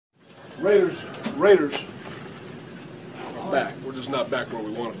Raiders are back. We're just not back where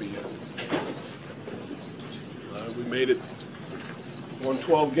we want to be yet. We made it, won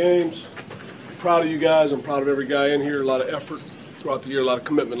 12 games. I'm proud of you guys. I'm proud of every guy in here. A lot of effort throughout the year, a lot of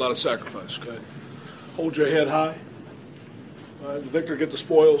commitment, a lot of sacrifice. Okay, hold your head high. All right, the victor get the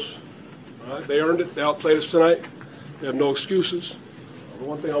spoils. All right, they earned it. They outplayed us tonight. They have no excuses. The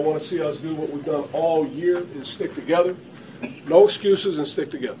one thing I want to see us do, what we've done all year, is stick together. No excuses and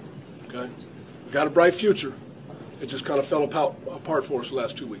stick together. Okay, we got a bright future. It just kind of fell apart for us the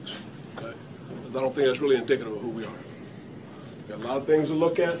last 2 weeks. Okay, because I don't think that's really indicative of who we are. We got a lot of things to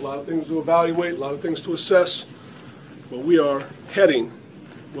look at, a lot of things to evaluate, a lot of things to assess, but we are heading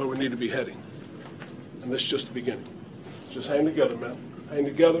where we need to be heading, and this is just the beginning. Just hang together, man. Hang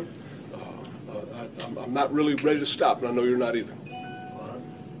together. I'm not really ready to stop, and I know you're not either. All right?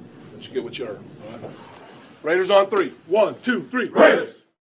 But you get what you earn. All right? Raiders on 3. 1, 2, 3. Raiders!